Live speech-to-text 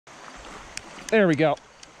There we go.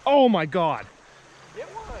 Oh my God.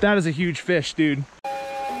 That is a huge fish, dude.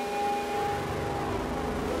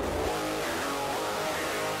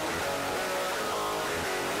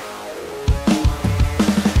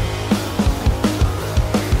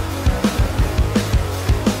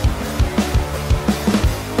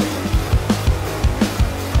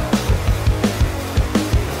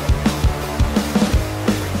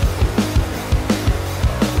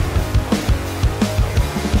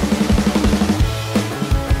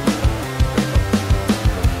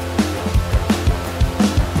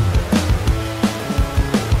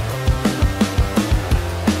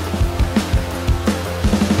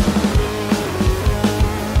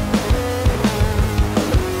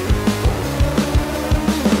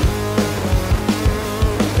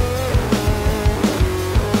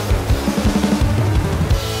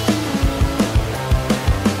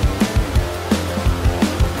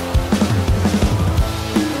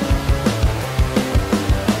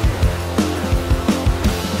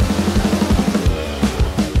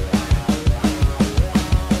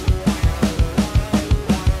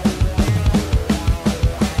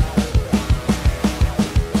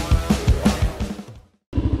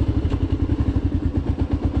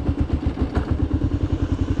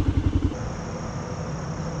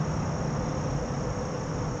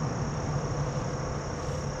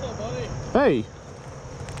 Hey.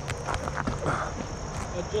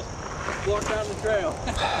 I just walked down the trail.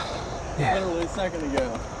 Yeah. Literally a second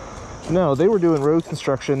ago. No, they were doing road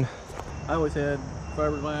construction. I always had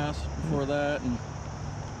fiberglass before that, and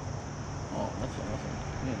oh, that's awesome.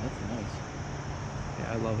 Yeah, that's nice.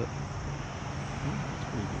 Yeah, I love it. That's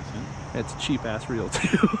pretty decent. It's a cheap ass reel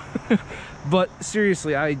too. But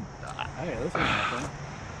seriously, Hey, this is nothing.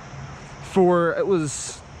 for it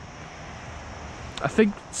was, I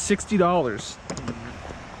think, $60.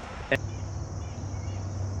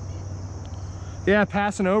 Yeah,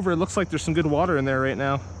 passing over, it looks like there's some good water in there right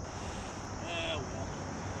now. Yeah, well.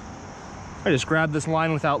 I just grabbed this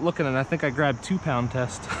line without looking, and I think I grabbed 2-pound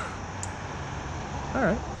test. All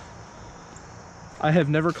right. I have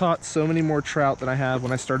never caught so many more trout than I have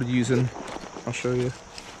when I started using. I'll show you.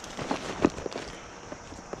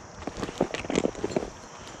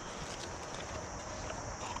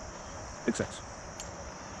 Big size.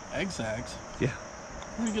 Egg sacs? Yeah.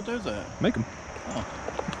 Where do you get those at? Make them. Oh.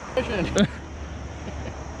 Fishing.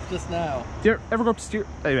 Just now. Do you ever go up to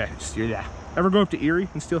yeah. Ever go up to Erie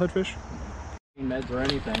and steelhead fish? Meds or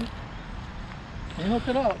anything. And hook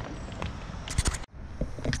it up.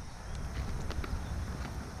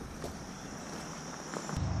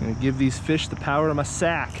 I'm gonna give these fish the power of my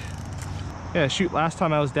sack. Yeah, shoot, last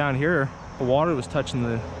time I was down here, the water was touching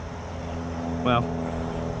the, well,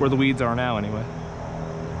 where the weeds are now anyway.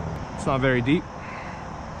 It's not very deep.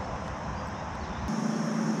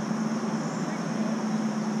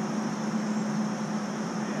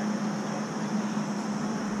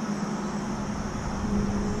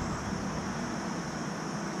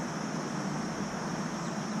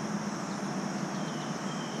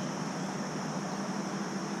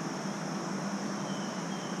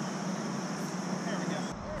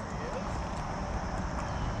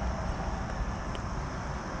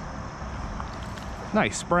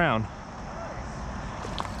 Nice, brown.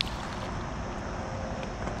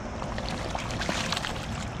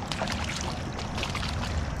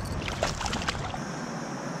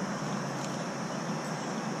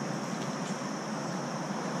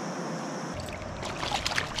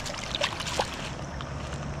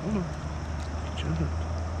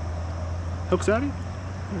 Hooks out of you?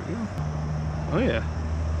 There we go. Oh yeah.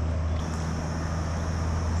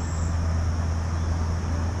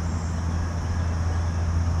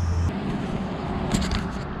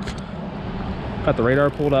 Got the radar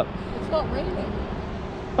pulled up. It's not raining.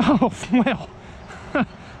 Oh, well.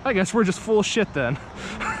 I guess we're just full of shit then.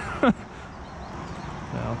 Well,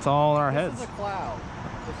 it's all in our heads. This is a cloud.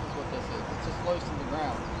 This is what this is. It's just loose in the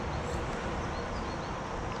ground.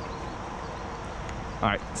 All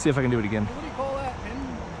right, see if I can do it again. What do you call that?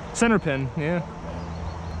 Pin? Center pin, yeah.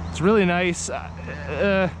 It's really nice.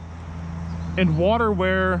 In water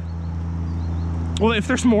where, well, if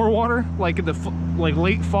there's more water, like in the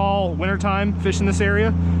late fall, winter time, fish in this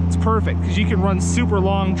area, it's perfect because you can run super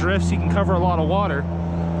long drifts. You can cover a lot of water.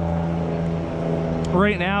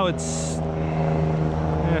 Right now, it's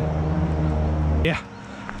yeah.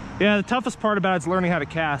 The toughest part about it is learning how to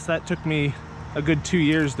cast. That took me a good 2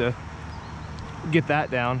 years to get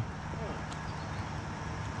that down.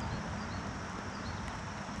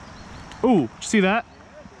 Ooh, did you see that?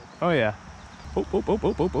 Oh yeah. Oh, oh, oh,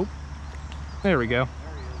 oh, oh, oh. There we go.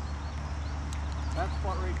 There he is. That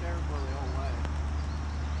spot right there is where they all lay.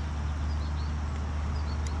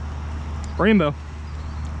 Rainbow.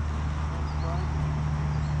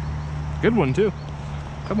 Good one too.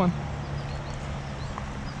 Come on.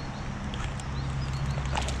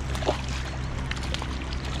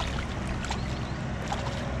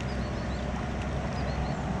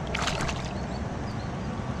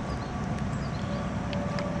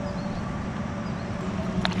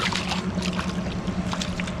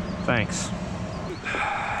 Thanks.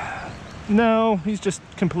 No, he's just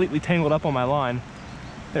completely tangled up on my line.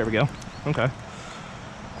 There we go. Okay.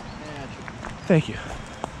 Thank you.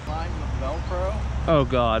 Line with Velcro. Oh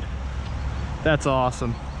God, that's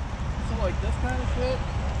awesome. So like this kind of shit,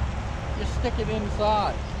 just stick it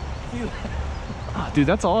inside. Oh, dude,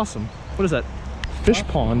 that's awesome. What is that? Fish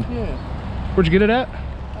pond. Yeah. Where'd you get it at?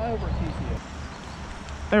 Over at TCA.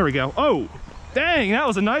 There we go. Oh, dang, that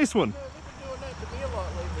was a nice one. Yeah, they've been doing that to me a lot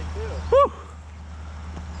lately too. Woo!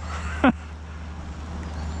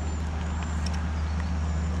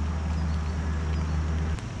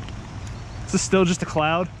 Is this still just a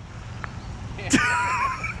cloud? Yeah, that's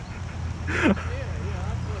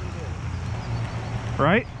what it is.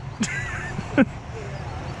 Right?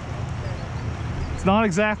 It's not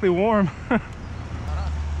exactly warm.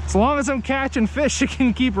 As long as I'm catching fish, it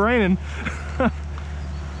can keep raining.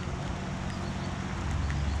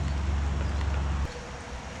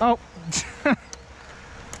 Oh. As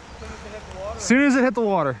soon as it hit the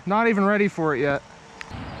water. Not even ready for it yet.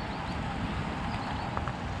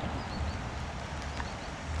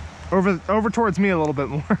 Over towards me a little bit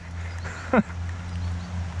more. Did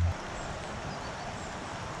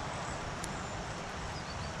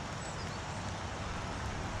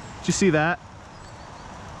you see that?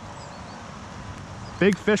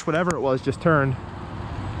 Big fish, whatever it was, just turned. See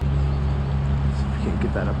if we can't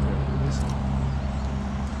get that up there.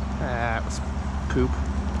 That was poop.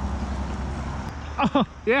 Oh,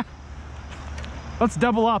 yeah. Let's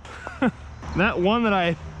double up. That one that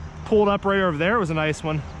I pulled up right over there was a nice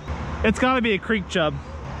one. It's got to be a creek chub.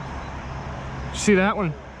 Did you see that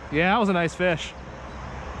one? Yeah, that was a nice fish.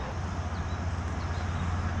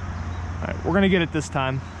 All right, we're gonna get it this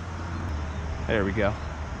time. There we go.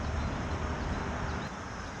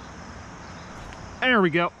 There we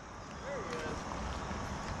go.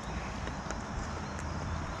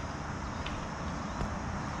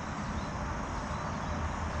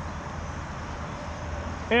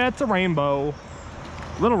 Yeah, it's a rainbow.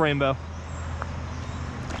 Little rainbow.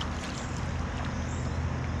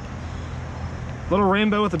 Little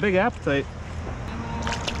rainbow with a big appetite.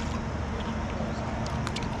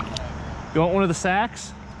 You want one of the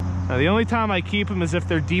sacks? Now, the only time I keep them is if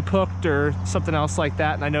they're deep hooked or something else like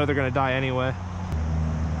that, and I know they're gonna die anyway.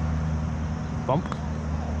 Bump.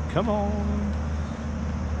 Come on.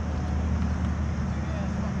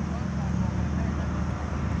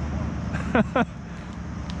 I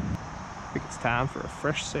think it's time for a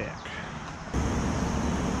fresh sack.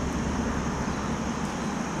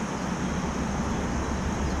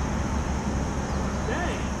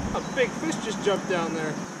 A big fish just jumped down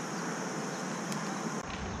there.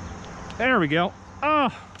 There we go. Oh.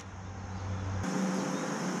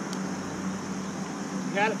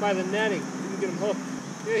 Got it by the netting. Didn't get him hooked.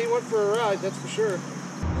 Yeah, he went for a ride, that's for sure.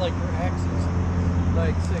 Like your X's,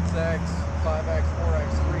 like 6X, 5X,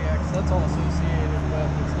 4X, 3X, that's all associated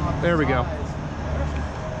with. It's not the There we go.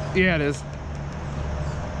 size. Yeah, it is.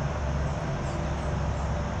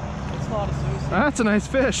 It's not associated. That's a nice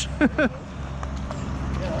fish.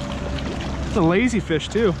 It's a lazy fish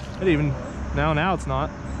too. It even now it's not.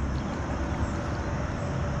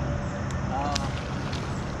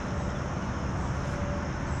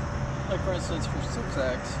 Like for instance, for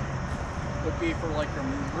 6X would be for like your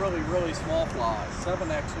really small flies.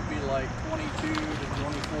 7X would be like 22 to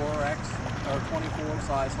 24X or 24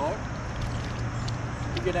 size hook.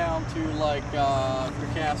 You get down to like if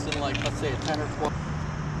you're casting like let's say a 10 or 12.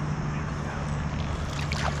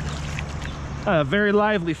 A very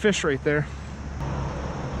lively fish right there.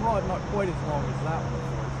 Rod not quite as long as that one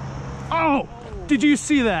was. Oh, did you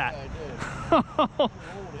see that? Yeah, I did. Hold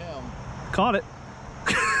him. Caught it.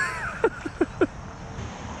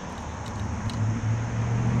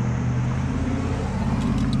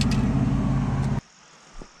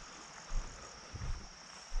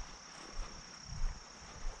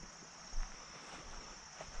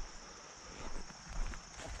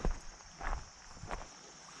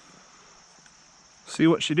 See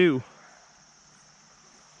what she do.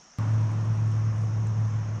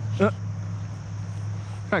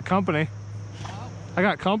 Got company. I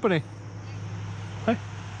got company. Hi.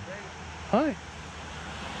 Hi.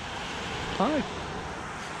 Hi.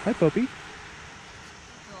 Hi, puppy.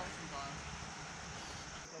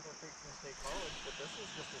 State College, but this is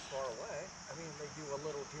just as far away. I mean, they do a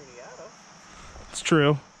little Juniata. It's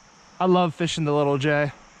true. I love fishing the Little J. Yeah.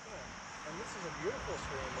 And this is a beautiful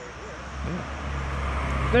stream right here.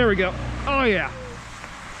 Yeah. There we go. Oh yeah.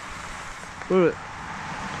 Look at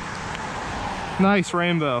it. Nice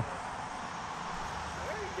rainbow.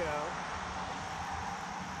 There you go.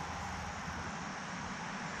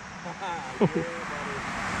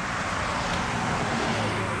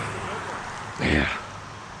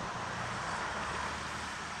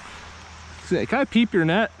 Yeah. Can I peep your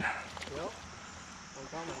net? Yep. I'm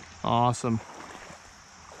coming. Awesome.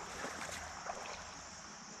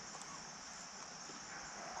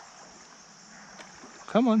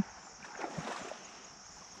 Come on.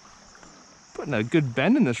 Putting a good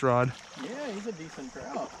bend in this rod. Yeah, he's a decent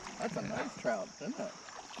trout. That's a nice trout, isn't it?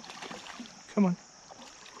 Come on.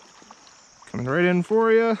 Coming right in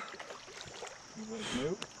for you.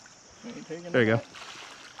 Nope. Ain't taking There you that. go.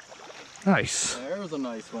 Nice. There's a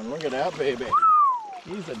nice one. Look at that, baby.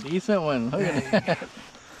 He's a decent one. Look at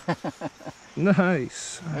that.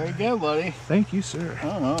 Nice. There you go, buddy. Thank you, sir.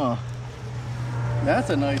 Oh,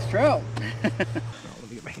 that's a nice trout. Let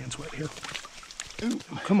me get my hands wet here. Ooh,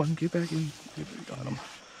 come on, get back in. Got him.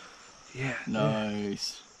 Yeah.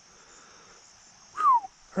 Nice.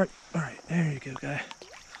 All right, there you go, guy.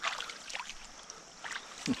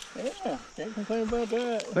 Yeah, can't complain about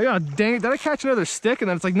that. Like, oh, dang it, did I catch another stick? And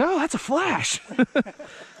then it's like, no, that's a flash.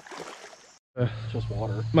 Just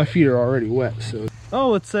water. My feet are already wet, so.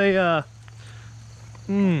 Oh, it's a,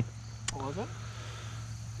 What was it?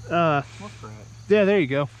 Muskrat. Yeah, there you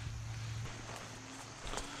go.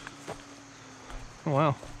 Oh,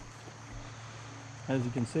 wow. As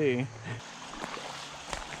you can see.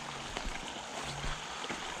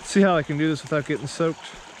 See how I can do this without getting soaked?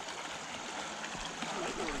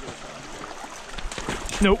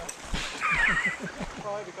 Nope.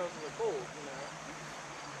 Probably because of the cold, you know.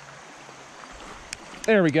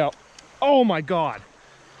 There we go. Oh my God.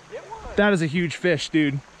 It was. That is a huge fish,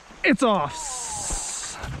 dude. It's off.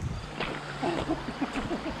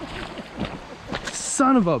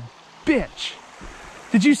 Son of a bitch.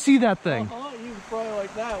 Did you see that thing? He was probably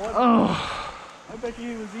like that, wasn't Oh. he? I bet you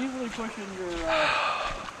he was easily pushing your,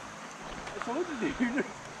 I told you, dude.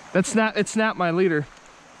 It snapped my leader.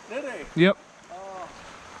 Did he? Yep. Oh,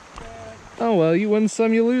 man. Oh well, you win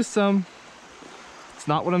some, you lose some. It's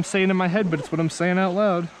not what I'm saying in my head, but it's what I'm saying out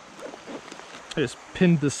loud. I just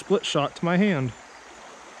pinned the split shot to my hand.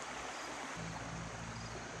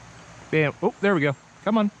 Bam. Oh, there we go.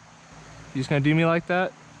 Come on. You just gonna do me like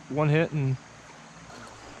that? One hit and...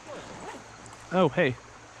 Oh, hey.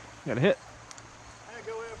 Got a hit. Hey,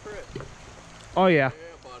 go after it. Oh, yeah. Yeah,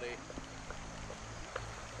 buddy.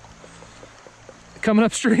 Coming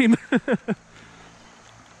upstream. Not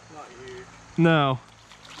huge. No.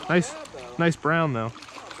 Nice, Not bad, though. nice brown, though. Not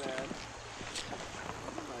bad.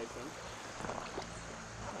 Nice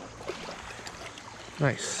one.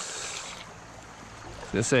 Nice. I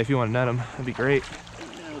was gonna say, if you want to net them, that'd be great.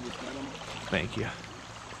 Yeah, we'll just let him. Thank you.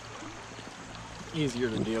 Easier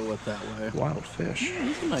to deal with that way. Wild fish. Yeah,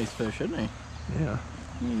 he's a nice fish, isn't he? Yeah.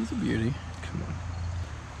 Yeah, he's a beauty. Come on.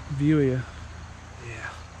 View of you. Yeah.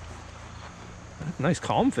 Nice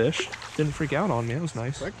calm fish. Didn't freak out on me. That was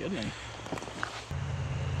nice. Quick, isn't he?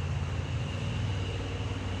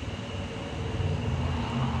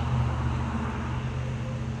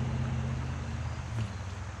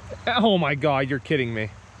 Oh my God, you're kidding me.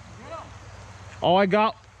 Oh, I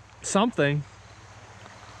got something.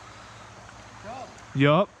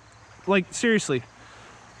 Yup. Like, seriously.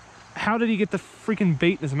 How did he get the freaking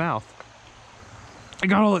bait in his mouth? I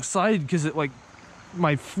got all excited because it, like,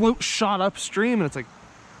 my float shot upstream and it's like...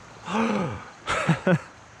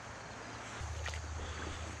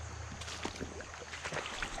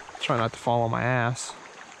 Try not to fall on my ass.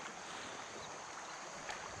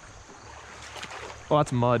 Oh,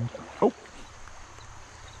 that's mud. Oh.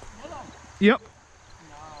 Yep.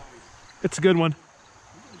 It's a good one.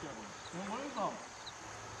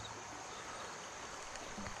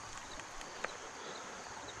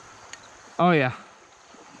 Oh, yeah.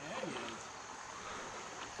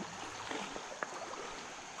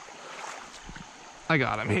 I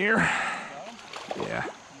got him here. Yeah.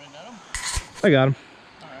 I got him.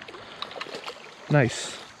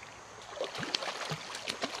 Nice.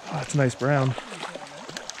 Oh, that's a nice brown.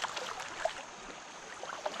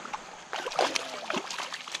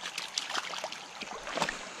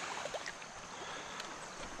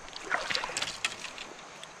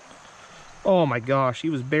 Oh my gosh, he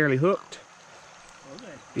was barely hooked. Was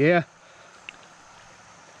he? Yeah.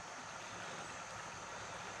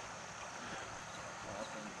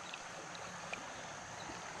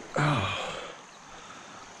 Oh.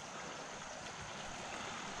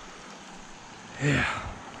 Yeah.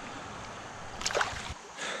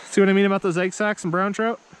 See what I mean about those egg sacs and brown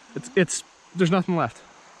trout? There's nothing left.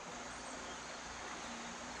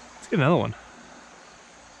 Let's get another one.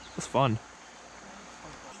 That's fun.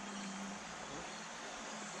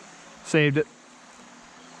 Saved it.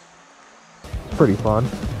 It's pretty fun.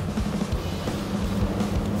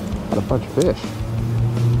 Got a bunch of fish.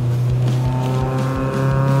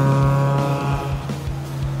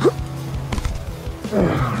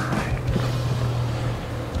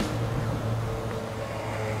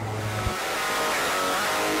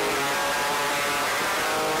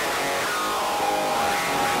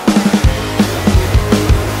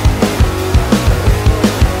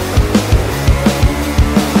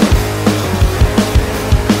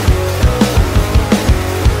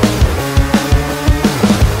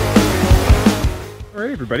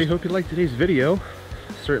 Everybody, hope you liked today's video.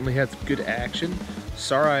 Certainly had some good action.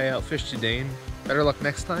 Sorry I outfished you, Dane. Better luck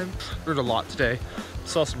next time. Learned a lot today.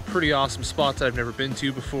 Saw some pretty awesome spots that I've never been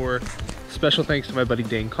to before. Special thanks to my buddy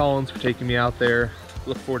Dane Collins for taking me out there.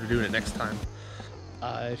 Look forward to doing it next time.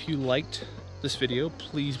 If you liked this video,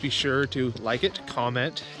 please be sure to like it,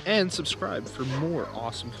 comment, and subscribe for more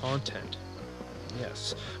awesome content.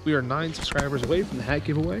 Yes, we are 9 subscribers away from the hat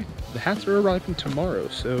giveaway. The hats are arriving tomorrow,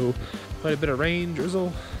 so quite a bit of rain,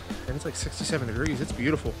 drizzle, and it's like 67 degrees. It's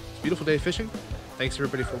beautiful. It's a beautiful day of fishing. Thanks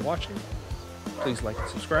everybody for watching. Please like and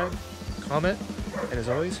subscribe, comment, and as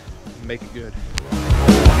always, make it good.